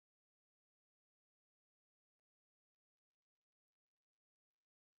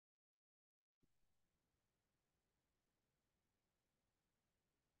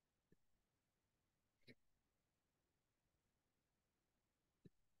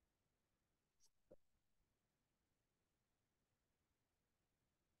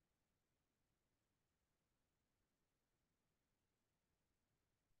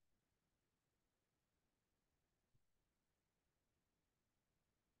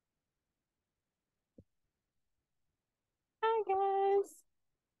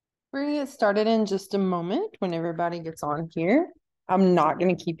We're gonna get started in just a moment when everybody gets on here. I'm not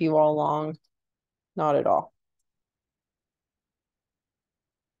gonna keep you all long, not at all.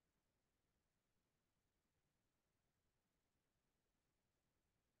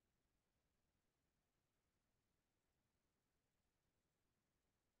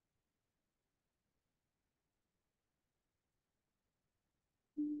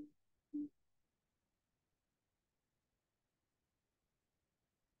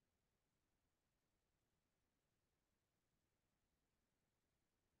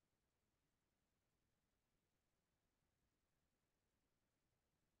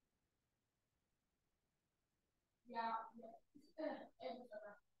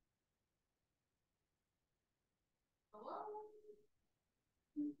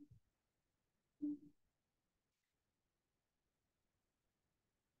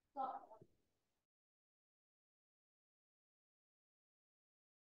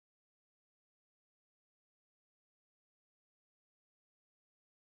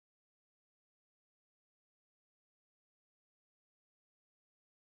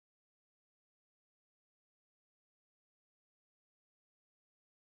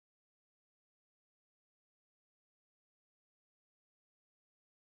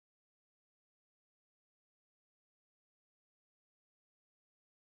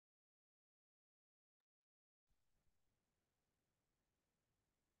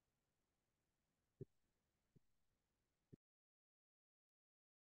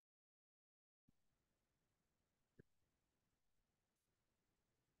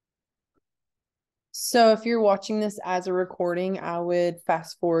 So if you're watching this as a recording, I would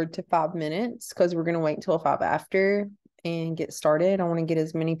fast forward to 5 minutes because we're gonna wait until five after and get started. I want to get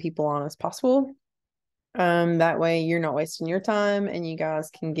as many people on as possible. That way you're not wasting your time and you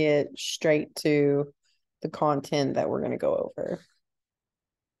guys can get straight to the content that we're gonna go over.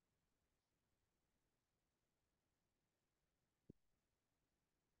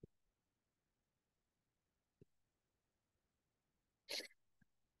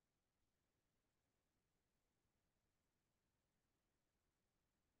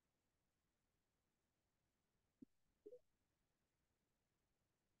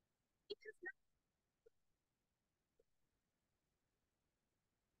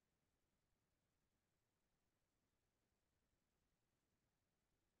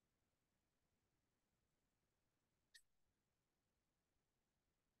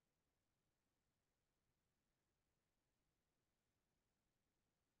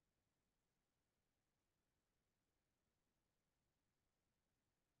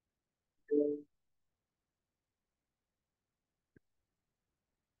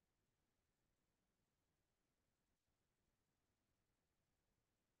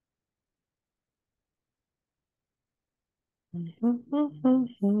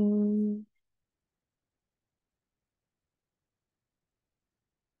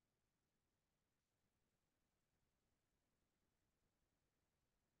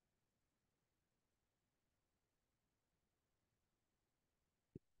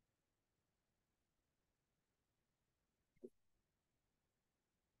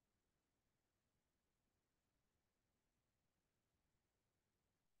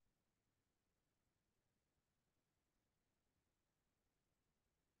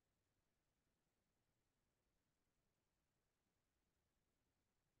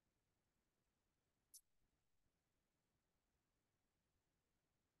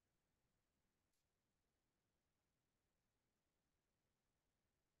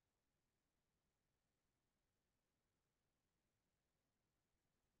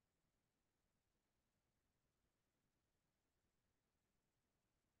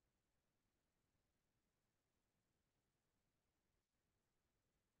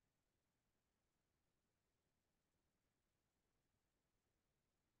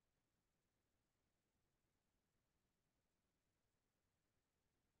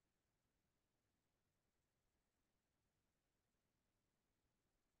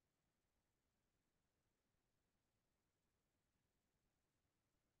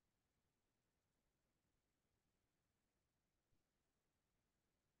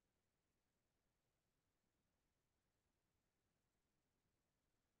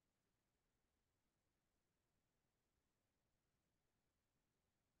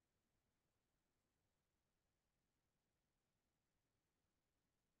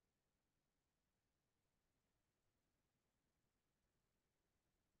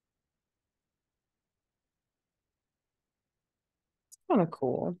 Kind of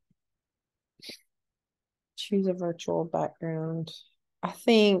cool. Choose a virtual background. I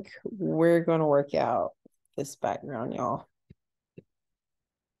think we're going to work out this background, y'all.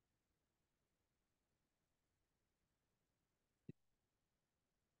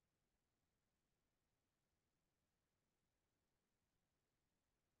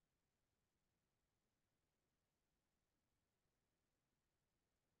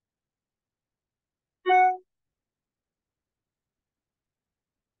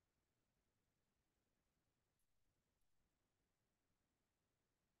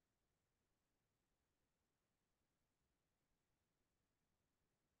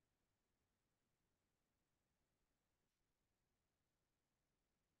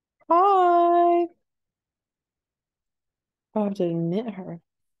 Hi. I have to admit her.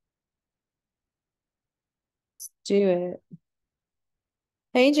 Let's do it.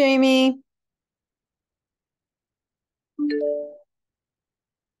 Hey, Jamie.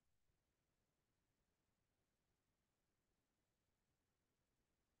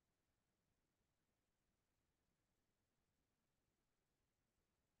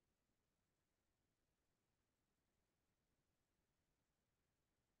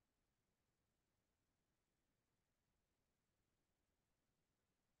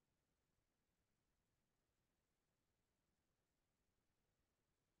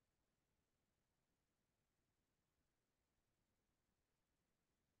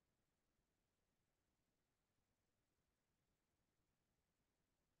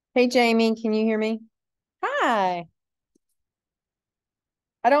 Hey, Jamie. Can you hear me? Hi.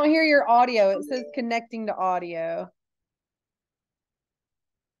 I don't hear your audio. It says connecting to audio.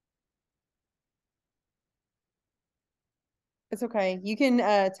 It's okay. You can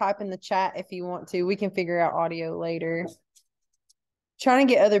type in the chat if you want to. We can figure out audio later. Trying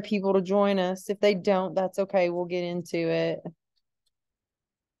to get other people to join us. If they don't, that's okay. We'll get into it.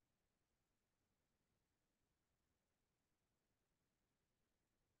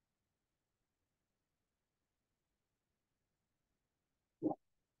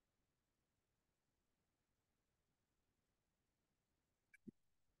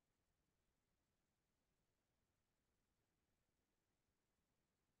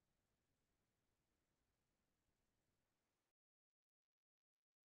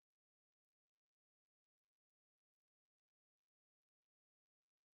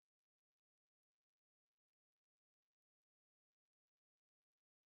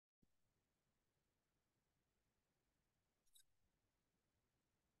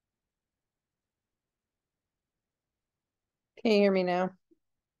 Can you hear me now?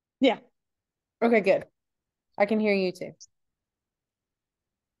 Yeah. Okay, good. I can hear you too.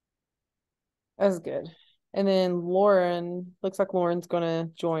 That's good. And then Lauren, looks like Lauren's going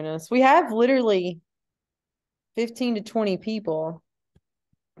to join us. We have literally 15 to 20 people.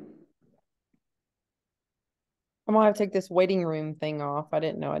 I'm going to have to take this waiting room thing off. I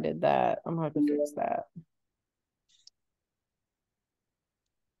didn't know I did that. I'm going to have to fix that.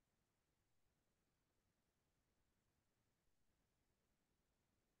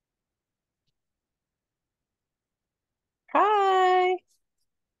 Hi.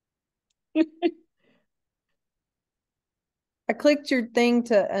 I clicked your thing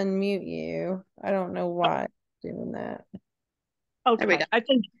to unmute you. I don't know why it's doing that. Okay. There we go.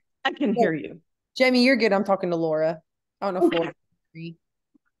 I can hear you. Jamie, you're good. I'm talking to Laura. I don't know if Laura.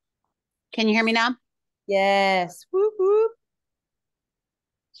 Can you hear me now? Yes. Whoop, whoop.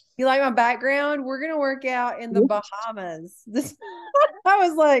 You like my background? We're gonna work out in the Bahamas. This I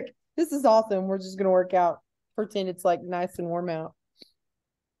was like, this is awesome. We're just gonna work out. Pretend it's like nice and warm out.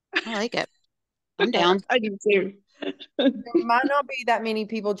 I like it. I'm down. I do too. There might not be that many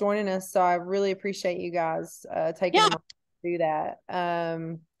people joining us, so I really appreciate you guys taking Yeah. a moment to do that.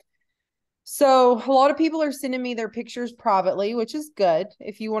 So a lot of people are sending me their pictures privately, which is good.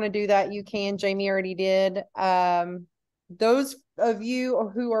 If you want to do that, you can. Jamie already did. Those of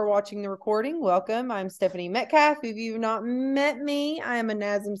you who are watching the recording, welcome. I'm Stephanie Metcalf. If you've not met me, I am a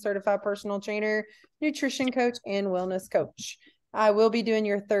NASM certified personal trainer, nutrition coach, and wellness coach. I will be doing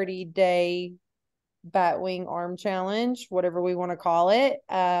your 30-day Batwing arm challenge, whatever we want to call it.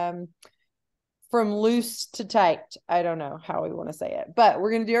 From loose to tight. I don't know how we want to say it, but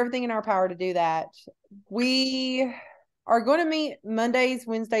we're going to do everything in our power to do that. We are going to meet Mondays,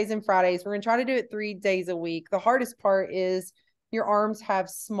 Wednesdays, and Fridays. We're going to try to do it 3 days a week. The hardest part is your arms have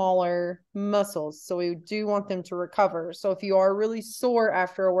smaller muscles, so we do want them to recover. So if you are really sore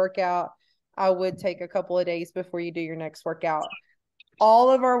after a workout, I would take a couple of days before you do your next workout. All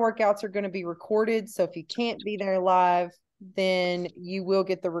of our workouts are going to be recorded, so if you can't be there live, then you will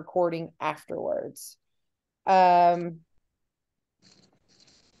get the recording afterwards.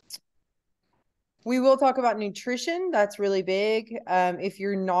 We will talk about nutrition. That's really big. If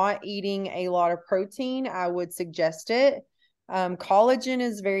you're not eating a lot of protein, I would suggest it. Collagen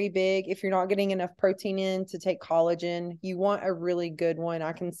is very big. If you're not getting enough protein in to take collagen, you want a really good one.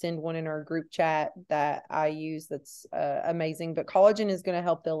 I can send one in our group chat that I use that's amazing. But collagen is going to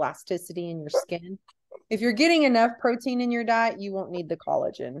help the elasticity in your skin. If you're getting enough protein in your diet, you won't need the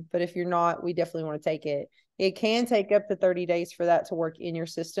collagen. But if you're not, we definitely want to take it. It can take up to 30 days for that to work in your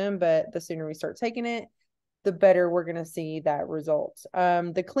system, but the sooner we start taking it, the better we're going to see that result.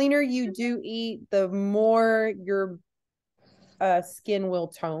 The cleaner you do eat, the more your skin will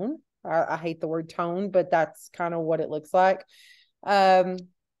tone. I hate the word tone, but that's kind of what it looks like.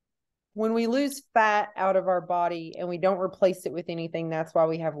 when we lose fat out of our body and we don't replace it with anything, that's why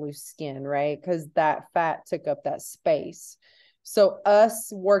we have loose skin, right? Because that fat took up that space. So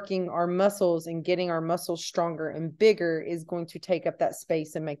us working our muscles and getting our muscles stronger and bigger is going to take up that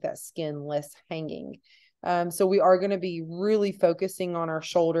space and make that skin less hanging. So we are going to be really focusing on our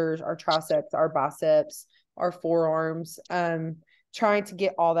shoulders, our triceps, our biceps, our forearms, trying to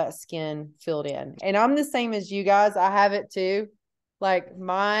get all that skin filled in. And I'm the same as you guys. I have it too. Like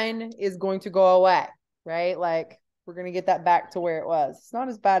mine is going to go away, right? Like we're going to get that back to where it was. It's not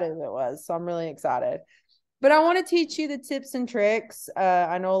as bad as it was. So I'm really excited. But I want to teach you the tips and tricks.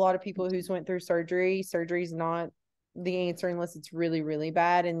 I know a lot of people who's went through surgery. Surgery is not the answer unless it's really, really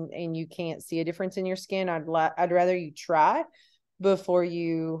bad and you can't see a difference in your skin. I'd rather you try before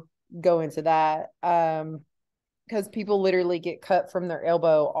you go into that. Because people literally get cut from their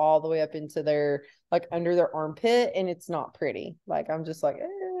elbow all the way up into their, like under their armpit, and it's not pretty. Like, I'm just like,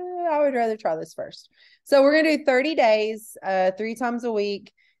 I would rather try this first. So we're going to do 30 days, 3 times a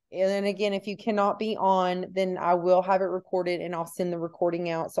week. And then again, if you cannot be on, then I will have it recorded and I'll send the recording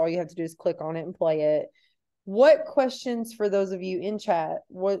out. So all you have to do is click on it and play it. What questions for those of you in chat?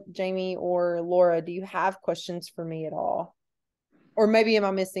 What, Jamie or Laura, do you have questions for me at all? Or maybe am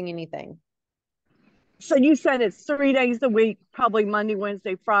I missing anything? So you said it's 3 days a week, probably Monday,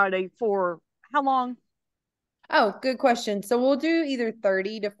 Wednesday, Friday for how long? Oh, good question. So we'll do either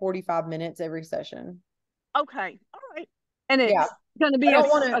 30 to 45 minutes every session. Okay. All right. And Yeah. it's going to I be don't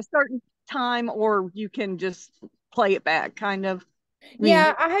want to. a certain time, or you can just play it back, kind of.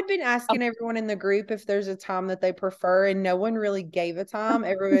 Yeah, I had been asking everyone in the group if there's a time that they prefer, and no one really gave a time.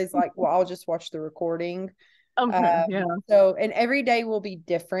 Everybody's like, well, I'll just watch the recording. Okay. Yeah. So, and every day will be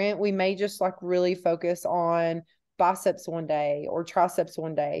different. We may just like really focus on biceps one day or triceps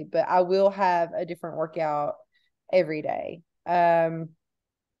one day, but I will have a different workout every day. And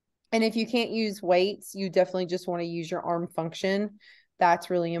if you can't use weights, you definitely just want to use your arm function. That's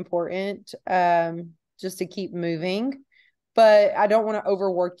really important, just to keep moving. But I don't want to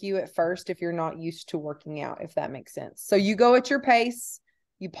overwork you at first if you're not used to working out, if that makes sense. So you go at your pace.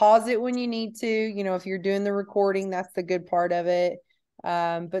 You pause it when you need to. You know, if you're doing the recording, that's the good part of it.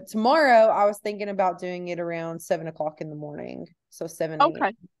 But tomorrow I was thinking about doing it around 7 o'clock in the morning. So 7 a.m.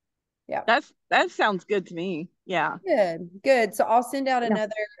 Okay. Yeah. That sounds good to me. Yeah. Good. So I'll send out Yeah.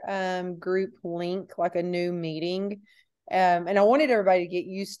 another group link, like a new meeting. And I wanted everybody to get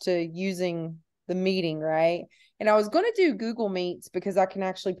used to using the meeting, right? And I was going to do Google Meets because I can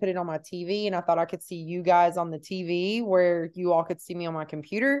actually put it on my TV, and I thought I could see you guys on the TV where you all could see me on my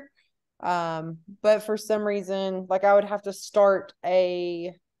computer. But for some reason, like I would have to start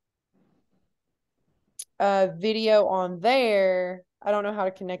a video on there. I don't know how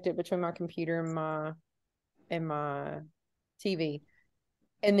to connect it between my computer and my TV.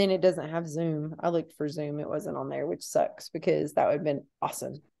 And then it doesn't have Zoom. I looked for Zoom. It wasn't on there, which sucks because that would have been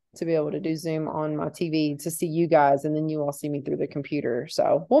awesome to be able to do Zoom on my TV to see you guys, and then you all see me through the computer.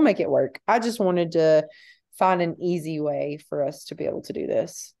 So we'll make it work. I just wanted to find an easy way for us to be able to do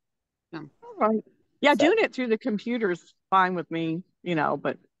this. All right. Yeah, So, doing it through the computer is fine with me,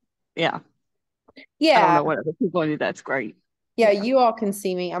 but yeah. I don't yeah. know what other people do. That's great. Yeah, you all can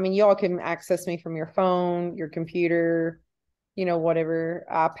see me. I mean, you all can access me from your phone, your computer, whatever,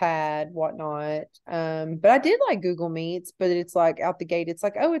 iPad, whatnot. But I did like Google Meets, but it's like out the gate, it's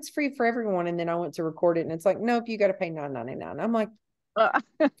like, oh, it's free for everyone. And then I went to record it and it's like, nope, you got to pay $9.99. I'm like,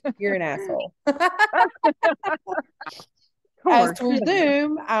 you're an asshole. As for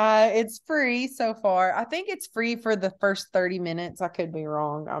Zoom, it's free so far. I think it's free for the first 30 minutes. I could be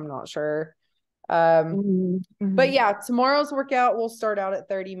wrong. I'm not sure. But yeah, tomorrow's workout will start out at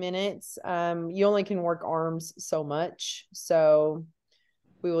 30 minutes. You only can work arms so much. So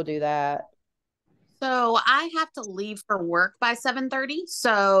we will do that. So I have to leave for work by 7:30.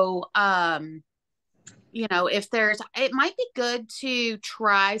 So, it might be good to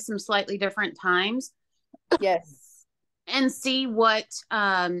try some slightly different times. Yes. And see what,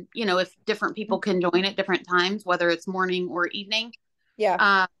 if different people can join at different times, whether it's morning or evening.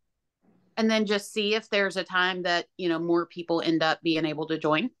 Yeah. And then just see if there's a time that, more people end up being able to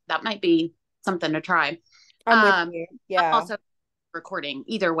join. That might be something to try. I'm with you. Yeah. Also recording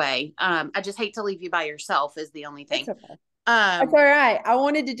either way. I just hate to leave you by yourself is the only thing. It's okay. That's all right. I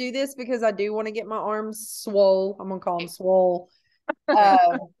wanted to do this because I do want to get my arms swole. I'm gonna call them swole.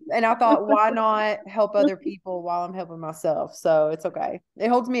 And I thought, why not help other people while I'm helping myself? So it's okay. It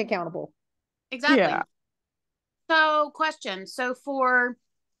holds me accountable. Exactly. Yeah. So question. So for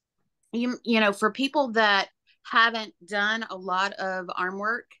for people that haven't done a lot of arm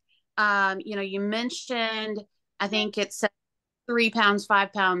work, you mentioned, I think it's 3 pounds,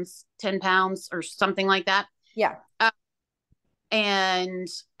 5 pounds, 10 pounds, or something like that. Yeah. And,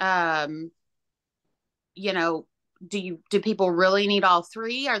 you know, do people really need all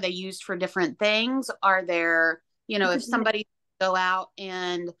three? Are they used for different things? Are there, if somebody go out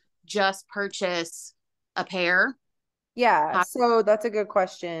and just purchase a pair? Yeah, so that's a good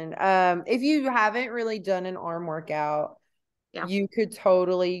question. If you haven't really done an arm workout, you could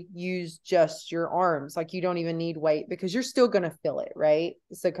totally use just your arms. Like you don't even need weight because you're still going to feel it, right?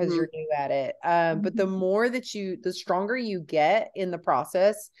 So because you're new at it. But the stronger you get in the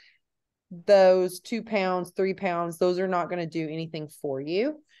process, those 2 pounds, 3 pounds, those are not going to do anything for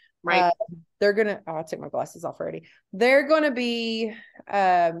you. Right. I took my glasses off already. They're going to be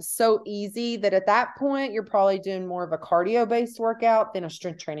so easy that at that point, you're probably doing more of a cardio based workout than a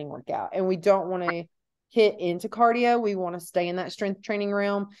strength training workout. And we don't want to hit into cardio. We want to stay in that strength training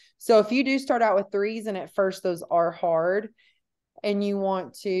realm. So if you do start out with threes and at first those are hard, and you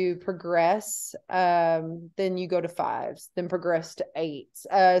want to progress, then you go to fives, then progress to eights.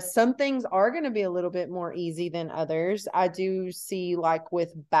 Some things are going to be a little bit more easy than others. I do see like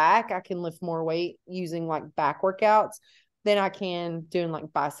with back, I can lift more weight using like back workouts than I can doing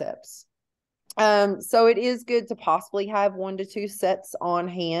like biceps. So it is good to possibly have 1 to 2 sets on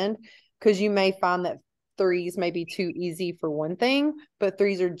hand because you may find that threes may be too easy for one thing, but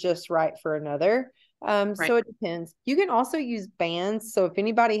threes are just right for another. So it depends. You can also use bands. So if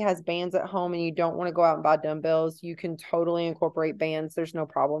anybody has bands at home and you don't want to go out and buy dumbbells, you can totally incorporate bands. There's no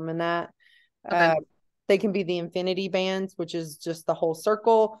problem in that. Okay. They can be the infinity bands, which is just the whole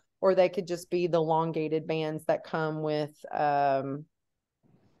circle, or they could just be the elongated bands that come with the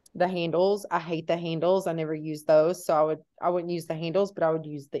handles. I hate the handles. I never use those. So I wouldn't use the handles, but I would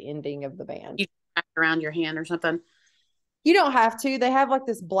use the ending of the band. You wrap it around your hand or something. You don't have to. They have like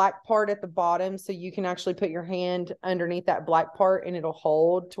this black part at the bottom, so you can actually put your hand underneath that black part and it'll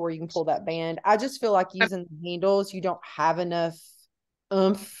hold to where you can pull that band. I just feel like using the handles, you don't have enough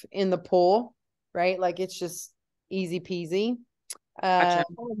oomph in the pull, right? Like it's just easy peasy. Gotcha.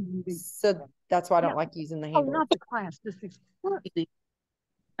 So that's why I don't like using the handles. Oh, not the class. This is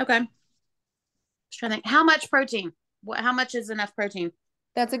Okay. Just trying to think. How much protein? How much is enough protein?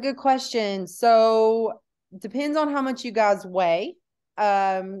 That's a good question. So depends on how much you guys weigh.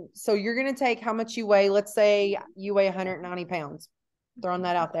 So you're going to take how much you weigh. Let's say you weigh 190 pounds, throwing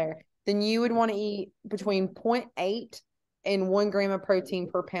that out there. Then you would want to eat between 0.8 and 1 gram of protein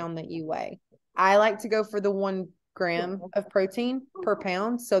per pound that you weigh. I like to go for the 1 gram of protein per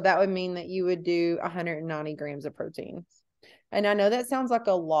pound. So that would mean that you would do 190 grams of protein. And I know that sounds like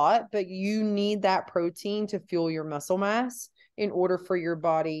a lot, but you need that protein to fuel your muscle mass in order for your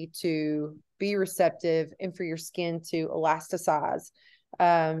body to be receptive and for your skin to elasticize.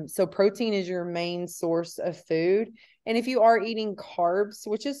 So protein is your main source of food. And if you are eating carbs,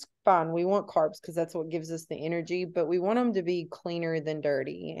 which is fine, we want carbs because that's what gives us the energy, but we want them to be cleaner than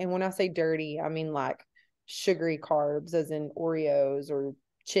dirty. And when I say dirty, I mean like sugary carbs, as in Oreos or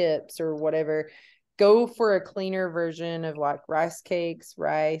chips or whatever. Go for a cleaner version of like rice cakes,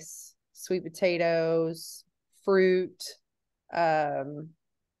 rice, sweet potatoes, fruit.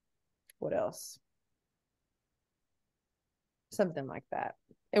 What else? Something like that.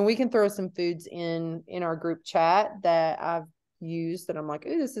 And we can throw some foods in our group chat that I've used that I'm like,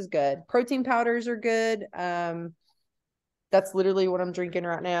 oh, this is good. Protein powders are good. That's literally what I'm drinking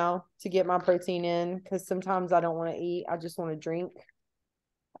right now to get my protein in because sometimes I don't want to eat. I just want to drink.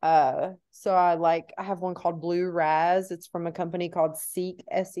 So I have one called Blue Raz. It's from a company called Seek,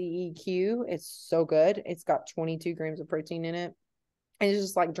 SEEQ. It's so good. It's got 22 grams of protein in it. And it's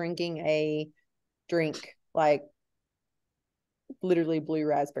just like drinking a drink, like literally blue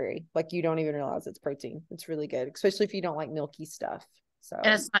raspberry. Like you don't even realize it's protein. It's really good, especially if you don't like milky stuff. So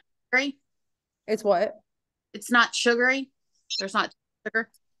And it's not sugary? It's what? It's not sugary? There's not sugar?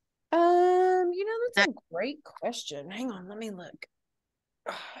 That's a great question. Hang on, let me look.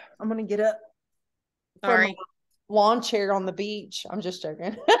 I'm gonna get up from my lawn chair on the beach. I'm just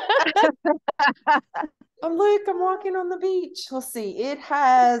joking. I'm walking on the beach. Let's see. It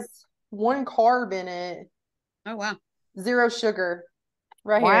has 1 carb in it. Oh wow. 0 sugar.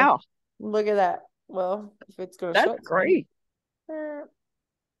 Right here. wow. Look at that. Well, if it's gonna That's shut great. I'm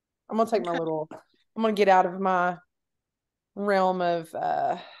gonna take I'm gonna get out of my realm of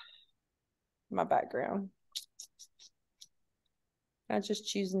my background. I just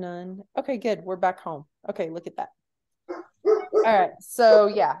choose none. Okay, good. We're back home. Okay, look at that. All right. So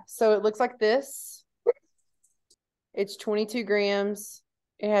yeah. So it looks like this. It's 22 grams.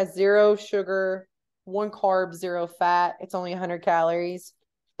 It has 0 sugar, 1 carb, 0 fat. It's only 100 calories.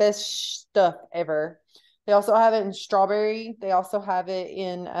 Best stuff ever. They also have it in strawberry. They also have it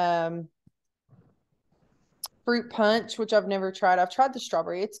in fruit punch, which I've never tried. I've tried the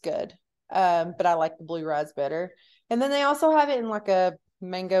strawberry. It's good. But I like the blue rise better. And then they also have it in like a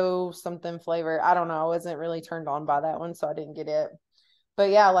mango something flavor. I don't know. I wasn't really turned on by that one, so I didn't get it. But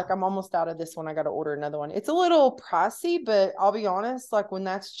yeah, like I'm almost out of this one. I got to order another one. It's a little pricey, but I'll be honest, like when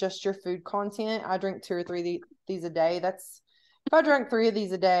that's just your food content, I drink 2 or 3 of these a day. If I drank 3 of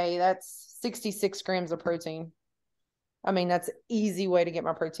these a day, that's 66 grams of protein. I mean, that's an easy way to get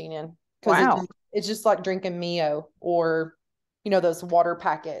my protein in because Wow. it's just like drinking Mio or, those water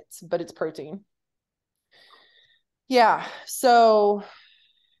packets, but it's protein. Yeah. So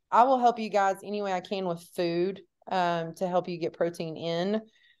I will help you guys any way I can with food to help you get protein in.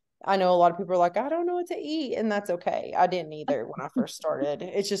 I know a lot of people are like, I don't know what to eat. And that's okay. I didn't either when I first started.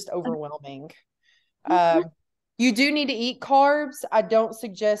 It's just overwhelming. You do need to eat carbs. I don't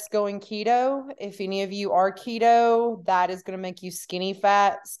suggest going keto. If any of you are keto, that is going to make you skinny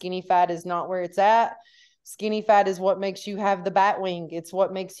fat. Skinny fat is not where it's at. Skinny fat is what makes you have the bat wing. It's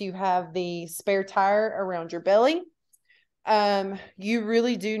what makes you have the spare tire around your belly. You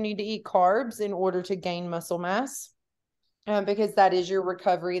really do need to eat carbs in order to gain muscle mass. Because that is your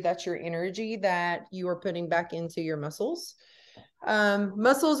recovery, that's your energy that you are putting back into your muscles.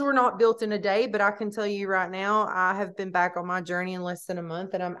 Muscles were not built in a day, but I can tell you right now, I have been back on my journey in less than a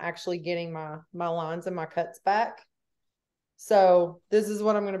month, and I'm actually getting my lines and my cuts back. So this is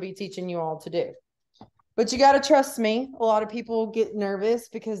what I'm going to be teaching you all to do. But you got to trust me. A lot of people get nervous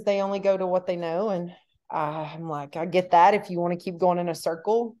because they only go to what they know. And I'm like, I get that. If you want to keep going in a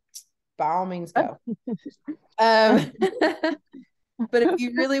circle, by all means go. But if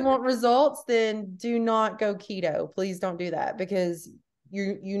you really want results, then do not go keto. Please don't do that because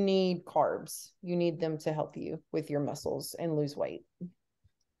you need carbs. You need them to help you with your muscles and lose weight.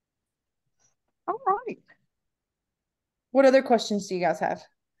 All right. What other questions do you guys have?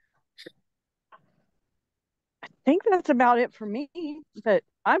 I think that's about it for me, but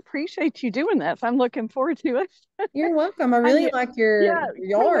I appreciate you doing this. I'm looking forward to it. You're welcome. I really like Yeah, your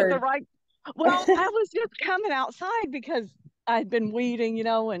yard. Well, I was just coming outside because I'd been weeding,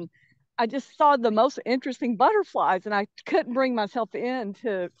 and I just saw the most interesting butterflies, and I couldn't bring myself in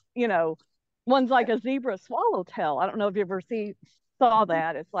to, one's like a zebra swallowtail. I don't know if you ever saw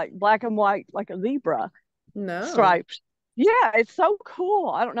that. It's like black and white, like a zebra No. stripes. Yeah, it's so cool.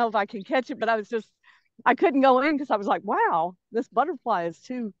 I don't know if I can catch it, but I couldn't go in because I was like, wow, this butterfly is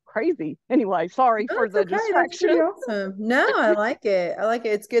too crazy. Anyway, sorry No, for it's the okay. That's distraction. pretty awesome. No, I like it. I like it.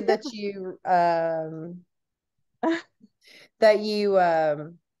 It's good that you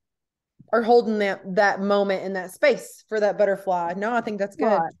are holding that moment in that space for that butterfly. No, I think that's good.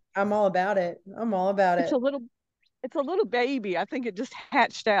 Right. I'm all about it. I'm all about It's it. a little it's a little baby. I think it just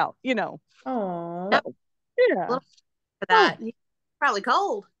hatched out. Oh, Yep, So, a yeah. little for Oh, that. He's probably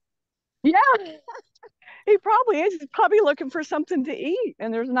cold. yeah. He probably is. He's probably looking for something to eat,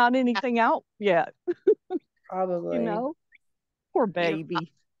 and there's not anything out yet. You probably. know, poor Beautiful.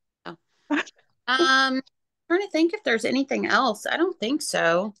 baby. Trying to think if there's anything else. I don't think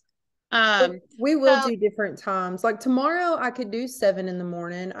so. But Um, we will so do different times. Like tomorrow, I could do 7 in the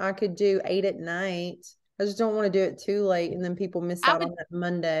morning. I could do 8 at night. I just don't want to do it too late, and then people miss I out would on that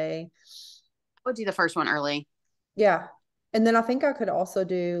Monday. I would do the first one early. Yeah. And then I think I could also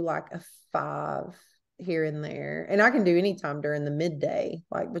do like a 5 here and there. And I can do anytime during the midday,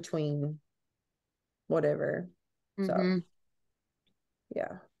 like between whatever. So, Mm-hmm.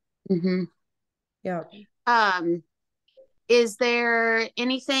 yeah. Mm-hmm. Yeah. Um, is there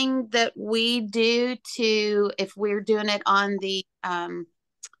anything that we do to if we're doing it on the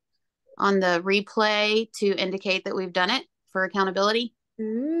replay to indicate that we've done it for accountability?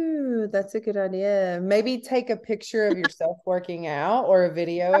 Ooh, that's a good idea. Maybe take a picture of yourself working out or a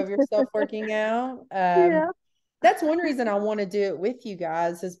video of yourself working out. Yeah. That's one reason I want to do it with you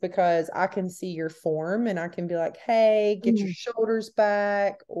guys is because I can see your form and I can be like, hey, get your Mm. shoulders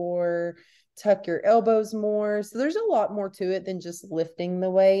back or tuck your elbows more. So there's a lot more to it than just lifting the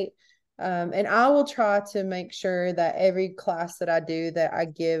weight. And I will try to make sure that every class that I do that I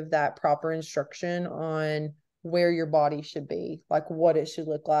give that proper instruction on where your body should be, like what it should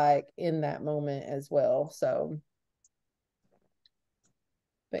look like in that moment as well. So,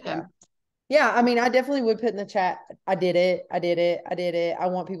 but yeah. Yeah, I mean, I definitely would put in the chat, I did it, I did it, I did it. I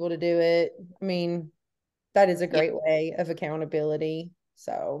want people to do it. I mean, that is a Yeah, great way of accountability.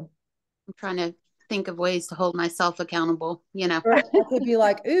 So, I'm trying to think of ways to hold myself accountable. or I could be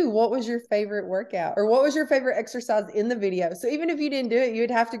like, ooh, what was your favorite workout? Or what was your favorite exercise in the video? So even if you didn't do it,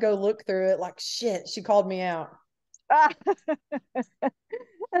 you'd have to go look through it like, shit, she called me out.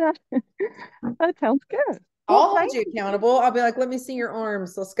 That sounds good. Well, I'll hold thank you accountable. I'll be like, let me see your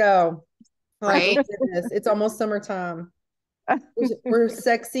arms. Let's go. Like, Right. let's do this. It's almost summertime. you. We're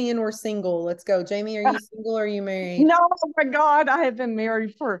sexy and we're single. Let's go. Jamie, are you single or are you married? No, oh my God, I have been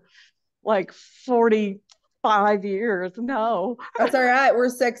married for like 45 years. No. That's all right. We're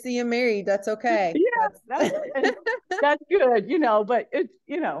sexy and married. That's okay. Yeah, That's that's good, but it's,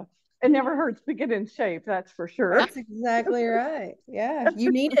 it never hurts to get in shape, that's for sure. that's exactly right. Yeah.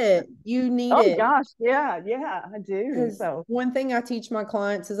 You need it. You need Oh it. gosh, yeah, I do. Because So, one thing I teach my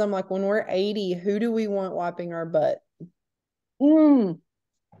clients is I'm like, when we're 80, who do we want wiping our butt? mm,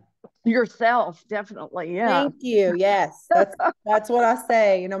 yourself, definitely. Yeah. Thank you. Yes, that's what I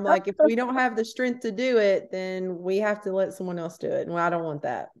say. And I'm like, if we don't have the strength to do it, then we have to let someone else do it. And I don't want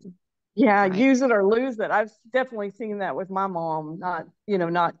that. Yeah, Right. use it or lose it. I've definitely seen that with my mom, not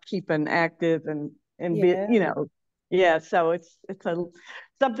keeping active and be, Yeah. yeah. So it's a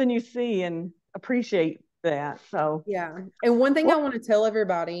something you see and appreciate that. So, Yeah. And one thing I well, want to tell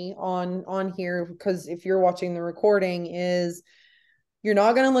everybody on here, because if you're watching the recording, is you're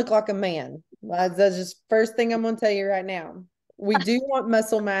not going to look like a man. That's just first thing I'm going to tell you right now. We do want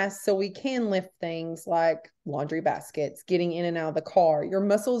muscle mass so we can lift things like laundry baskets, getting in and out of the car. Your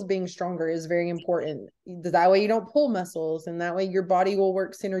muscles being stronger is very important. That way you don't pull muscles, and that way your body will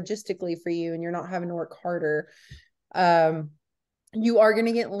work synergistically for you and you're not having to work harder. You are going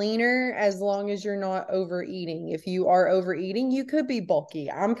to get leaner as long as you're not overeating. If you are overeating, you could be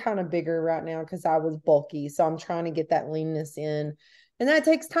bulky. I'm kind of bigger right now because I was bulky. So I'm trying to get that leanness in. And that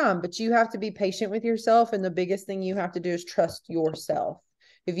takes time, but you have to be patient with yourself. And the biggest thing you have to do is trust yourself.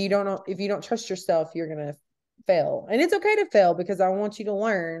 If you don't trust yourself, you're going to fail. And it's okay to fail because I want you to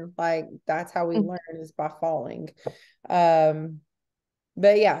learn. Like that's how we learn is by falling. Um,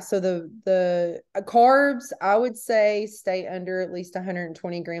 but yeah, so the carbs, I would say stay under at least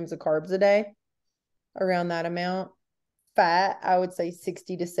 120 grams of carbs a day, around that amount. Fat, I would say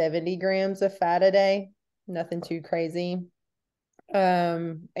 60 to 70 grams of fat a day, nothing too crazy.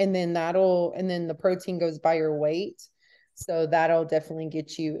 And then the protein goes by your weight, so that'll definitely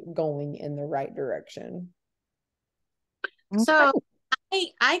get you going in the right direction. So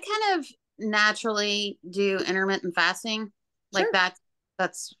okay. I kind of naturally do intermittent fasting. Like Sure,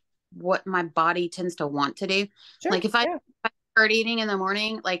 that's what my body tends to want to do. sure, Like if I yeah. start eating in the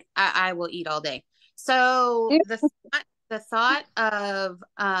morning, like I will eat all day. So the thought of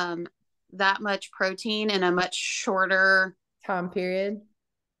that much protein in a much shorter Time period.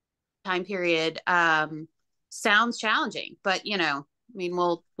 time period sounds challenging, but I mean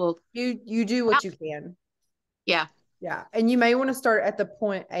we'll You do what you can. yeah. Yeah. And you may want to start at the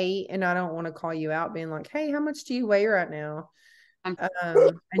 0.8, and I don't want to call you out being like, hey, how much do you weigh right now? Um,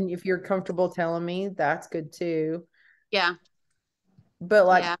 And if you're comfortable telling me, that's good too. yeah. But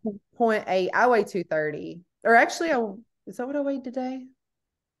like Yeah. 0.8, I weigh 230. Or actually, is that what I weighed today?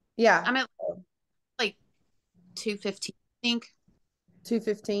 Yeah. I'm at like 215, I think.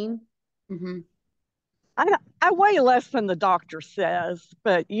 215. Mm-hmm. I weigh less than the doctor says,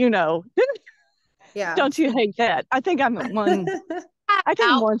 but Yeah. don't you hate that? I think I'm at one. I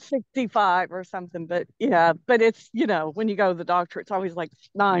think Out. 165 or something, but yeah, but it's, when you go to the doctor, it's always like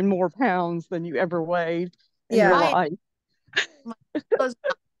 9 more pounds than you ever weighed in your Yeah. I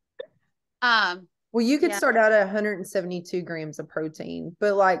life. Well, you could yeah. start out at 172 grams of protein,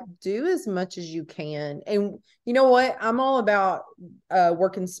 but like do as much as you can. And you know what? I'm all about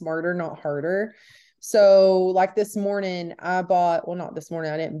working smarter, not harder. So, like this morning, I bought, well, not this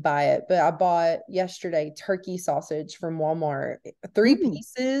morning, I didn't buy it, but I bought yesterday turkey sausage from Walmart. Three Mm,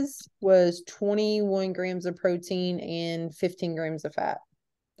 pieces was 21 grams of protein and 15 grams of fat.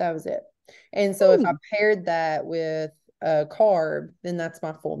 That was it. And so, if I mm. paired that with a carb, then that's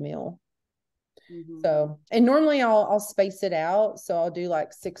my full meal. Mm-hmm. So, and normally I'll space it out. So I'll do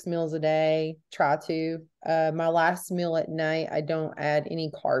like 6 meals a day, try to. My last meal at night, I don't add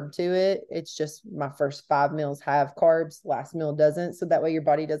any carb to it. It's just my first 5 meals have carbs, last meal doesn't. So that way your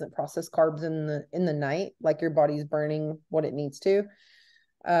body doesn't process carbs in the night, like your body's burning what it needs to.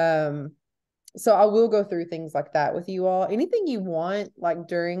 Um, so I will go through things like that with you all. Anything you want, like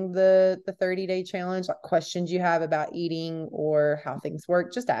during the 30-day challenge, like questions you have about eating or how things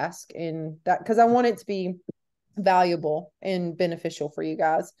work, just ask. And that, because I want it to be valuable and beneficial for you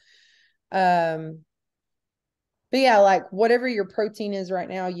guys. Um, but yeah, like whatever your protein is right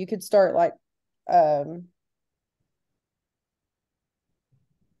now, you could start um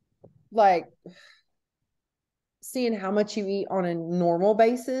like seeing how much you eat on a normal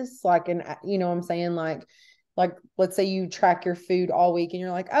basis, like, and you know what I'm saying, like let's say you track your food all week and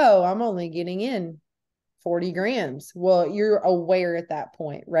you're like, oh, I'm only getting in 40 grams. Well, you're aware at that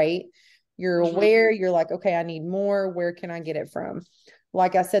point, right? You're aware, you're like, okay, I need more. Where can I get it from?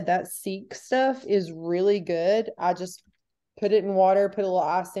 Like I said, that Seek stuff is really good. I just put it in water, put a little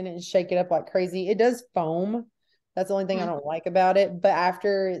ice in it, and shake it up like crazy. It does foam. That's the only thing I don't like about it. But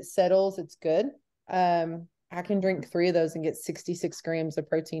after it settles, it's good. I can drink 3 of those and get 66 grams of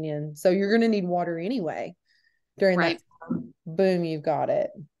protein in. So you're going to need water anyway during that time. Boom, you've got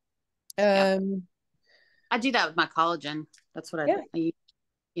it. I do that with my collagen. That's what I use.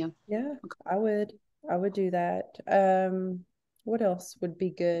 Yeah. Okay. I would do that. What else would be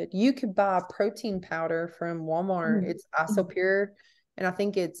good? You could buy protein powder from Walmart. It's Isopure, and I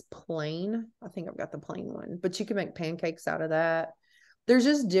think it's plain. I think I've got the plain one, but you can make pancakes out of that. There's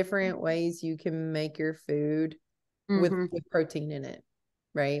just different ways you can make your food with protein in it,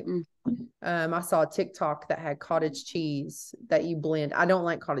 right? I saw a TikTok that had cottage cheese that you blend. I don't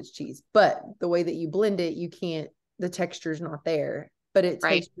like cottage cheese, but the way that you blend it, you can't, the texture's not there, but it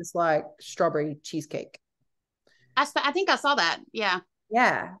tastes just like strawberry cheesecake. I think I saw that. Yeah.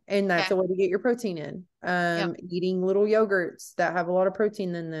 Yeah. And that's a way to get your protein in. Eating little yogurts that have a lot of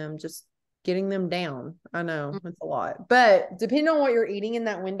protein in them, just getting them down. I know it's a lot, but depending on what you're eating in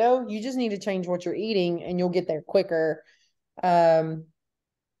that window, you just need to change what you're eating and you'll get there quicker.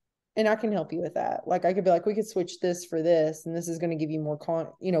 And I can help you with that. Like I could be like, we could switch this for this, and this is going to give you more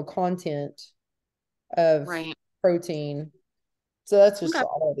content of protein. So that's just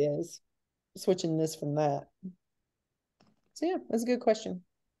all it is. Switching this from that. So yeah, that's a good question.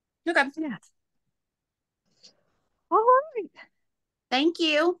 Okay. Yeah. All right. Thank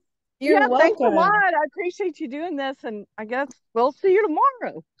you. You're welcome. Thanks a lot. I appreciate you doing this, and I guess we'll see you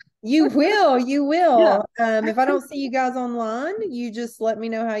tomorrow. You will. Yeah. If I don't see you guys online, you just let me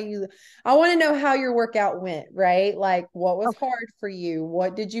know I want to know how your workout went, right? Like what was hard for you?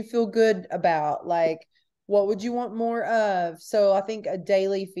 What did you feel good about? Like what would you want more of? So I think a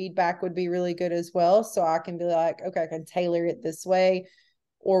daily feedback would be really good as well. So I can be like, okay, I can tailor it this way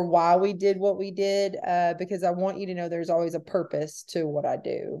or why we did what we did. Because I want you to know there's always a purpose to what I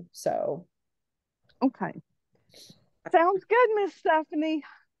do. So. Okay. Sounds good, Miss Stephanie.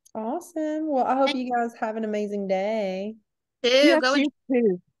 Awesome. Well, I hope you guys have an amazing day. Yes, you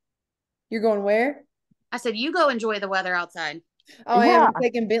too. You're going where? I said, you go enjoy the weather outside. Oh, I'm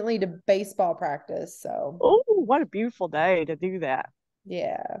taking Bentley to baseball practice. So. Oh, what a beautiful day to do that.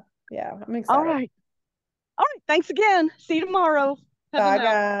 Yeah. Yeah. I'm excited. All right. Thanks again. See you tomorrow. Bye,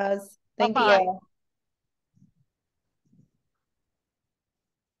 guys. Thank you.